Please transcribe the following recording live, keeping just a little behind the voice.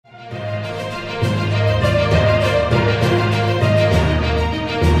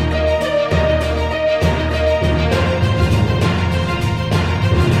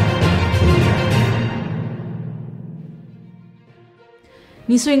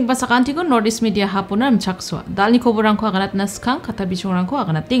Nisuing sakantikon Northeast Media Hub-ona rimchaksoa. Dalni koborrangko aganat naskang kata bichongrangko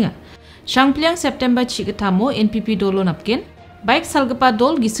aganat tinga. Shangpliang September chigatamo NPP dolo napkin. Baik salgipa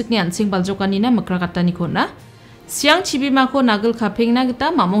dol gisik ni ansing baljokanina makrakata nikona. Siang chibimako nagel kapingna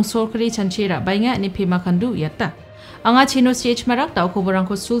kita mamong sorkari chanchera bainga ni pemakandu yata. Anga chino stage marak tau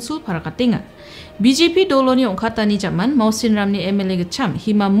koborrangko sul-sul parakatinga. BJP dolo ni ongkatani zaman mausin ramni MLA gecham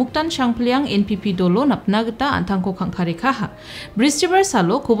hima muktan Shangpliang NPP dolo napna gita antangko kangkari kaha. Bristibar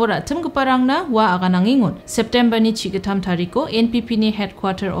salo kobor atem keparangna wa aganangingun. September ni chigetam tariko NPP ni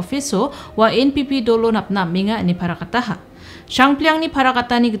headquarter office wa NPP dolo napna minga ni parakataha. Shangpliang ni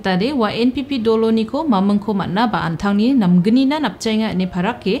parakatani gitade wa NPP dolo niko mamengko matna ba antangni namgenina napcainga ni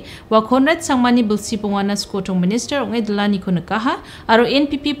parake wa Conrad sangmani bilsi pungwana skotong minister onge delani ko nekaha aro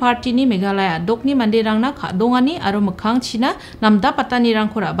NPP party ni Meghalaya dokni mandirangna kadongani aro mekhang china namda patani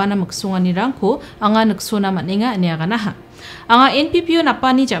rangko rabana meksungani rangko anga neksona matninga ni aganaha. Anga NPP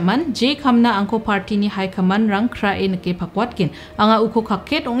napani zaman J kamna angko party ni high command rang kra neke pakwatkin anga uko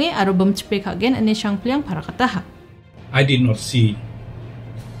kaket onge aro bemchepe kagen ane Shangpliang parakataha. I did not see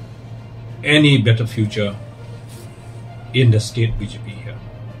any better future in the state BJP here.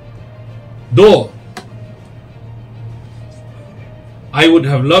 Though I would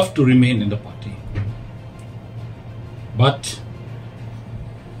have loved to remain in the party, but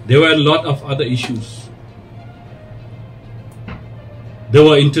there were a lot of other issues. There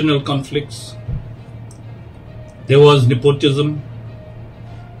were internal conflicts. There was nepotism,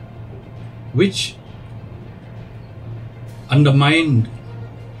 which undermined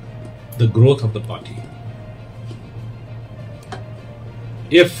the growth of the party.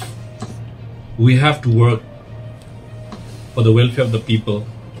 If we have to work for the welfare of the people,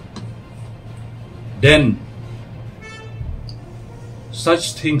 then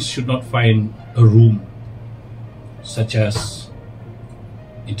such things should not find a room, such as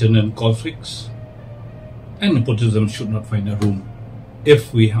internal conflicts, and nepotism should not find a room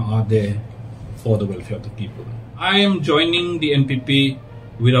if we are there for the welfare of the people. I am joining the NPP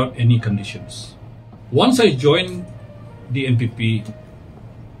without any conditions. Once I join the NPP,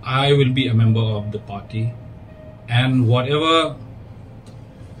 I will be a member of the party, and whatever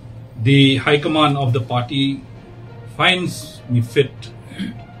the high command of the party finds me fit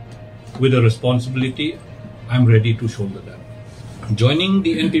with a responsibility, I'm ready to shoulder that. Joining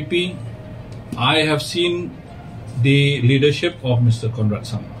the NPP, I have seen the leadership of Mr. Conrad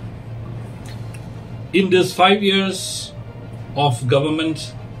Sangma. In this 5 years of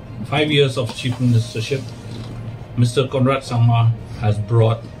government, 5 years of chief ministership, Mr. Conrad Sangma has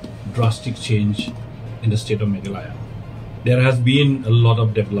brought drastic change in the state of Meghalaya. There has been a lot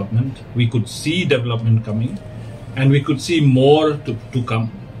of development. We could see development coming, and we could see more to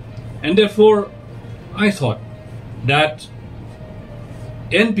come. And therefore, I thought that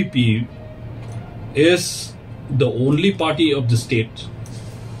NPP is the only party of the state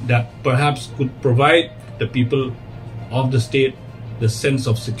that perhaps could provide the people of the state the sense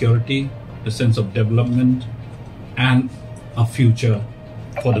of security, the sense of development, and a future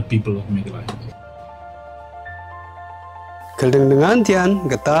for the people of Meghalaya. Kedengan tian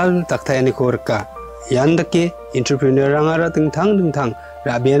gital taktayani korka yan dake entrepreneur rangara dingtang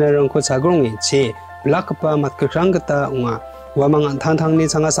rabiana rangko chagrongi che blakpa matkrang gata unga wamang thang ni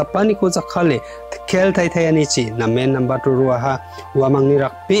changa sapani ko chakhale kel thai anichi namen number 2 ruaha wamang ni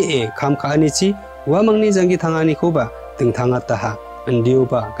rakpe e kham kha anichi wamang ni jangi thangani ko ba dingtang ataha andiu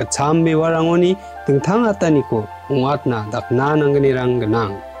ba kacham be warangoni dingtang atani ko ungatna dakna nangani rang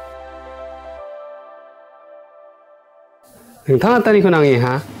ganang dingtang atani ko nangi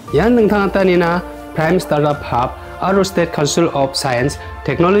ha yan dingtang atani na Prime Startup Hub aro State Council of Science,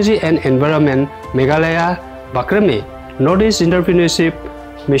 Technology and Environment Meghalaya bakrame Northeast Entrepreneurship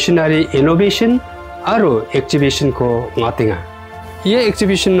Missionary Innovation aro exhibition ko ngatinga. Ye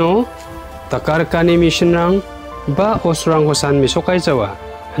exhibition no takarkani mission rang ba osrang hosan misokai jawa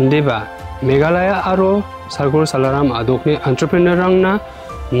andeba Meghalaya aro sargor salaram adokni entrepreneur rang na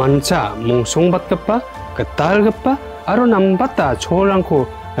mancha mongsonggipa gital aro nambata chorangko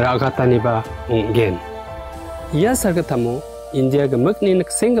ragataniba ungen. Ya sargatamo India gemakni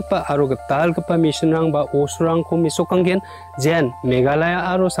naksengpa aro gital mission rang ba osrang ko misokanggen jen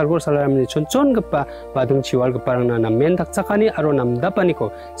Meghalaya aro sargor salaram ni chonchon gpa badung chiwal gparang na namen dakchakani aro namdapani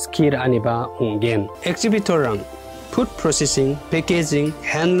ko skir aniba ungen. Exhibitor rang food processing, packaging,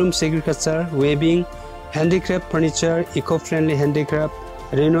 handloom agriculture, weaving, handicraft furniture, eco-friendly handicraft,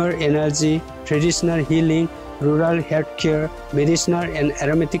 renewable energy, traditional healing, rural healthcare, medicinal and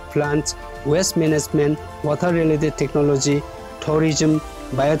aromatic plants, waste management, water-related technology, tourism,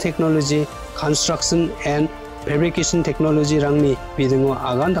 biotechnology, construction and fabrication technology rangni bidingo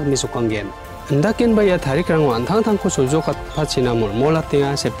agan dakmi sukanggen. Ndakin baya tarik rangwa antang-tangko soljo katpachina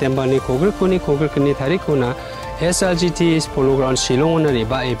molatinga September ni kogel-kuni tarikuna SRGT Polo Ground Shillongona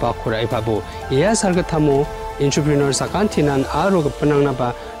riba iba kura ibabu iya sargatamo entrepreneur sakantinan aro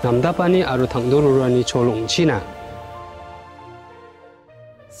penangnaba namdapani aro tangdorurani cholong China.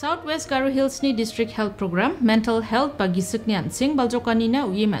 Southwest Garo Hills ni District Health Program Mental Health gisik ni ansing baljokani na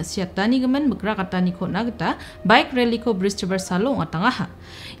uye masyatani gemen begrakatani ko nagta bike rally ko Bristover Salo ngatangaha.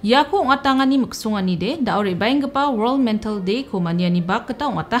 Yako ngatangani maksungani de daore baenggipa World Mental Day ko maniani bak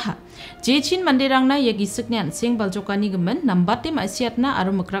kata ngataha. Jechin manderang na ya gisik ni ansing baljokani gemen nambate masyatna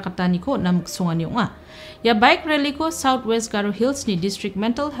aro begrakatani ko na maksungani nga. Ya bike rally ko Southwest Garo Hills ni District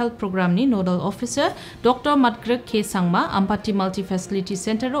Mental Health Program ni Nodal Officer Dr. Matgrek K. Sangma Ampati Multi Facility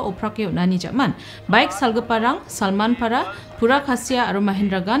Center o oprakyo nani jaman bike salgaparang Salmanpara Pura Khasya aro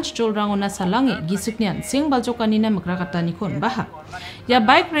Mahendraganj Cholrangona salangi gisuknian sing baljokani na makrakatani kon baha. Ya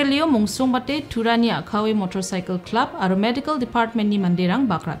bike rally o mongsongbate Turani Akawe Motorcycle Club aro Medical Department ni manderang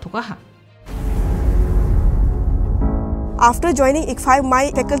bakra tokaha. After joining ICFI, my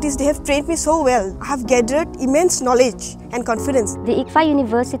faculties, they have trained me so well. I have gathered immense knowledge and confidence. The ICFI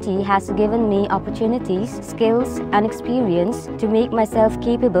University has given me opportunities, skills and experience to make myself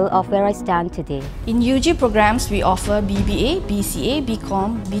capable of where I stand today. In UG programs, we offer BBA, BCA,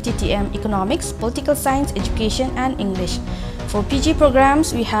 BCom, BTTM, Economics, Political Science, Education and English. For PG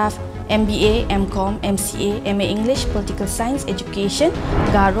programs, we have MBA, MCom, MCA, MA English, Political Science, Education,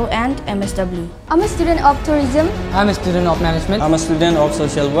 Garo and MSW. I'm a student of tourism. I'm a student of management. I'm a student of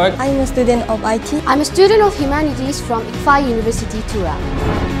social work. I'm a student of IT. I'm a student of humanities from ICFI University, Tura.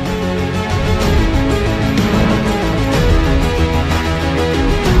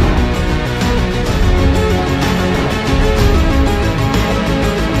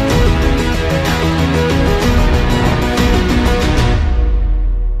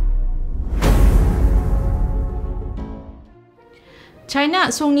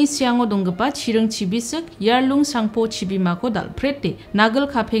 China songni siango donggipa chireng chibisek yarlung sangpo chibimako dal prete nagel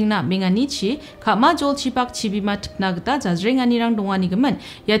khapengna anichi khama jol chipak chibima tipna gita jajrenganirang dongani gemen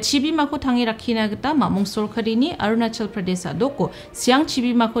ya chibimako tangi rakhina gita mamong sorkarini Arunachal Pradesh doko siang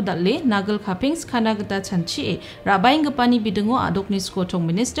chibimako dalle nagel khapeng skana gita chanchi e rabainggipani bidingo adokni skotong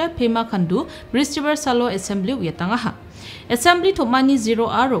minister Pema Khandu Bristover Salo Assembly uyatangaha. Assembly Tomani 0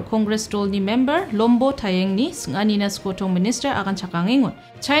 aro Congress Dolni member Lombo Tayengni Singanina Skotong Minister akan cakangingon.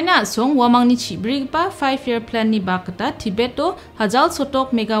 China song wamangni chibrigipa 5-year plan ni bakata Tibeto Hajal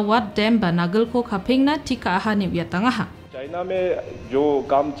Sotok megawatt dam Banagala को खपेंगना टिका आहने व्यतंगाहा. China में जो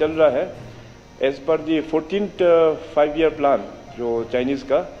काम चल रहा है as per दी 14th 5-year plan जो Chinese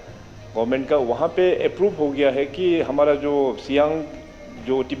का गवर्नमेंट का वहाँ पे अप्रूव हो गया है कि हमारा जो सियांग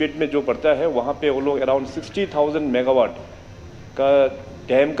जो तिब्बत में जो पड़ता है वहाँ पे वो लोग अराउंड 60,000 मेगावाट का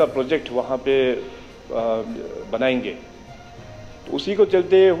डैम का प्रोजेक्ट वहाँ पे बनाएंगे. तो उसी को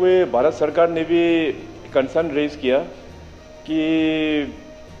चलते हुए भारत सरकार ने भी कंसर्न रेज किया कि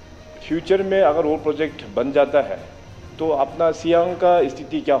फ्यूचर में अगर वो प्रोजेक्ट बन जाता है तो अपना सियांग का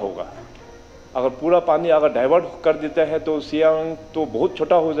स्थिति क्या होगा. अगर पूरा पानी अगर डाइवर्ट कर देता है तो सियांग तो बहुत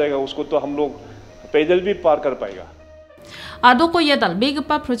छोटा हो जाएगा, उसको तो हम लोग पैदल भी पार कर पाएगा. Adoko yadal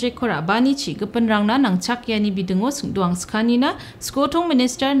bagipa project kora anichi gepenrangna nangchakyani bidingo singduang skanina skotong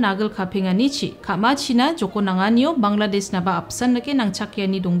minister nagel khapeng anichi kamachina joko nanganio Bangladesh naba apsan nake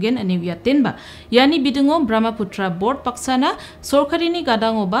nangchakyani donggen aniwiatenba yani bidingo Brahmaputra board paksana sorkarini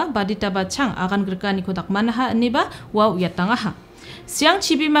gadangoba baditaba chang akan gerkani kodak manaha aniba wa uyatangaha. Siang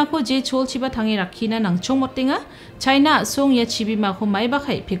chibimako je chol chiba tangi rakhina nangchong motenga China song ya chibimako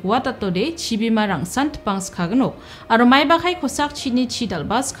maibakai pekwata tode chibimarang sant pangs kagno aro maibakai kosak chini chidal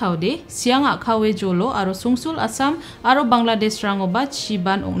bas kaude siang akawe jolo aro sungsul Assam aro Bangladesh rangoba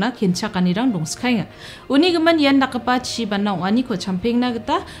chiban ongna kenchakanirang dongskainga uni gemen yan nakapa chiban na ongani ko champengna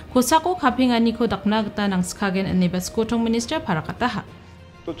gita kosako khapengani ko dakna gita nangskagen aniba skotong minister parakataha.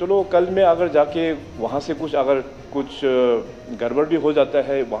 तो चलो कल में अगर जाके वहाँ से कुछ गड़बड़ भी हो जाता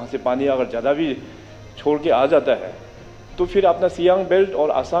है, वहाँ से पानी अगर ज़्यादा भी छोड़ के आ जाता है तो फिर अपना सियांग बेल्ट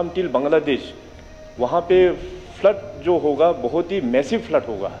और आसाम टिल बांग्लादेश वहाँ पे फ्लड जो होगा बहुत ही मैसिव फ्लड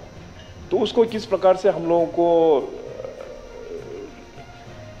होगा. तो उसको किस प्रकार से हम लोगों को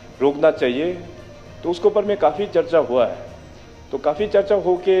रोकना चाहिए तो उसके ऊपर में काफ़ी चर्चा हुआ है. तो काफ़ी चर्चा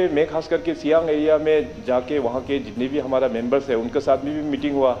हो के मैं खास करके सियांग एरिया में जाके वहाँ के जितने भी हमारा मेंबर्स है उनके साथ भी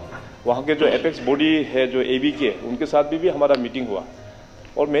मीटिंग हुआ. वहाँ के जो एपेक्स बॉडी है जो एबी के उनके साथ भी हमारा मीटिंग हुआ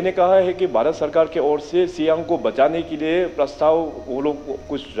और मैंने कहा है कि भारत सरकार के ओर से सियांग को बचाने के लिए प्रस्ताव वो लोग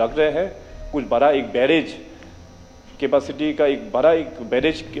कुछ रख रहे हैं. कुछ बड़ा एक बैरेज कैपेसिटी का एक बड़ा एक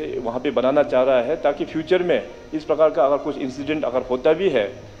बैरेज वहाँ पे बनाना चाह रहा है, ताकि फ्यूचर में इस प्रकार का अगर कुछ इंसिडेंट अगर होता भी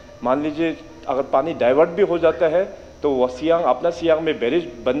है, मान लीजिए अगर पानी डाइवर्ट भी हो जाता है, तो वह सियांग अपना सियांग में बैरेज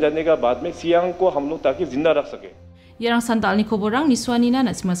बन जाने का बाद में सियांग को हम लोग ताकि जिंदा रख सके। Yarang santalni koborrang niswanina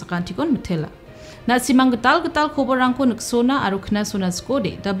na simang sakantikon mutela. Na simang gital koborrangko nisona aru khna sona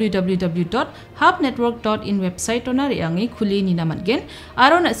skode www.hubnetwork.in website ona reangi khuli nina matgen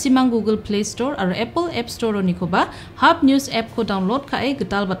aro na simang Google Play Store aru Apple App Store oni koba Hub News app ko download kae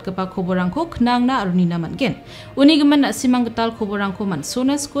gital batgapa koborrangko khnangna aru nina matgen. Uni geman na simang gital koborrangko man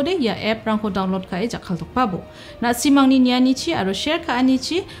sona skode ya app rangko download kae jakhal tokpabo. Na simang ni anichi aru share ka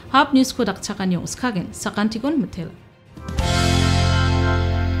anichi Hub News ko dakchakani uskagen sakantikon mutela.